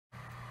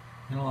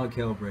Analog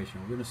calibration.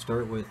 We're going to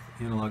start with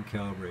analog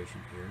calibration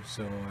here.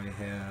 So I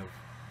have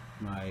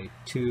my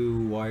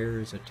two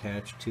wires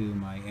attached to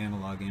my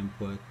analog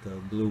input. The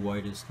blue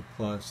white is the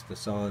plus, the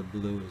solid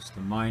blue is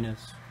the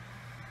minus.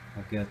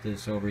 I've got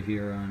this over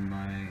here on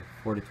my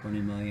 4 to 20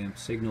 milliamp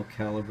signal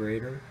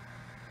calibrator.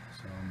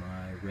 So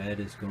my red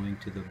is going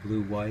to the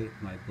blue white,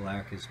 my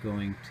black is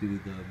going to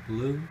the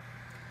blue,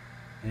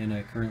 and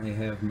I currently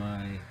have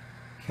my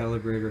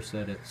calibrator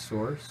set at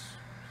source.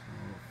 So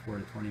 4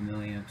 to 20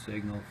 milliamp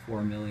signal,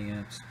 4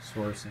 milliamps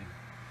sourcing.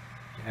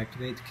 To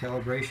activate the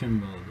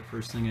calibration mode, the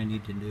first thing I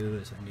need to do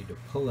is I need to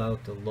pull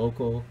out the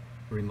local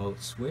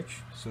remote switch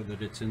so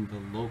that it's in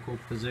the local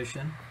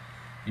position.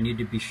 I need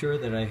to be sure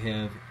that I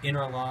have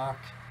interlock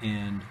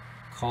and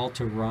call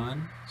to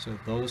run, so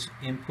those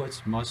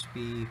inputs must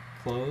be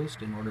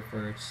closed in order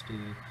for us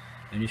to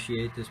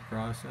initiate this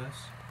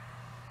process.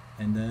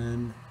 And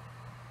then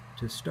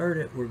to start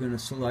it, we're going to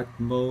select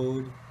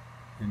mode,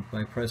 and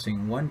by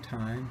pressing one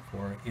time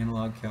for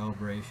analog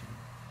calibration.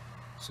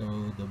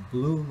 So the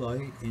blue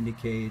light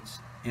indicates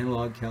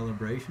analog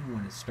calibration.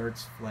 When it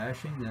starts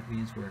flashing, that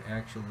means we're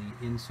actually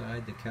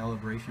inside the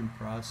calibration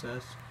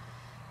process.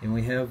 And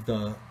we have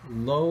the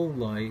low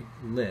light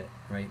lit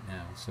right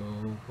now. So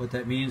what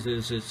that means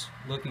is it's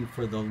looking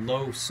for the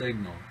low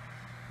signal.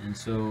 And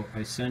so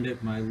I send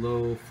it my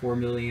low 4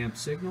 milliamp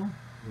signal,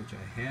 which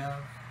I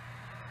have.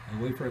 I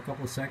wait for a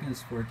couple of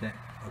seconds for it to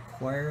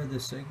acquire the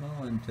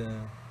signal and the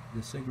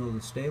signal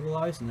to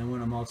stabilize. And then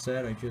when I'm all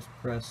set, I just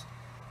press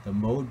the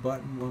mode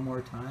button one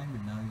more time.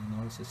 And now you'll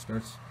notice it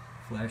starts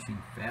flashing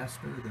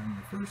faster than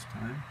the first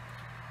time.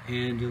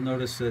 And you'll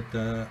notice that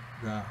the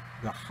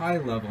high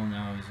level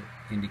now is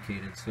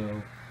indicated.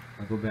 So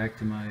I'll go back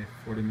to my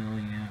 4 to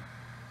 20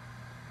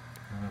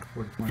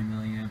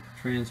 milliamp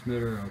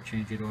transmitter. I'll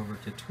change it over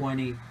to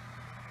 20.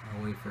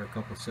 I'll wait for a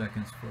couple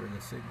seconds for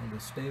the signal to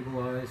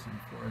stabilize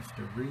and for us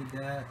to read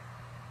that.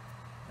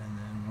 And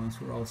then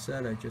once we're all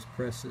set, I just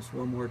press this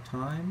one more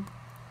time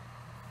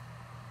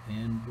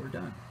and we're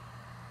done.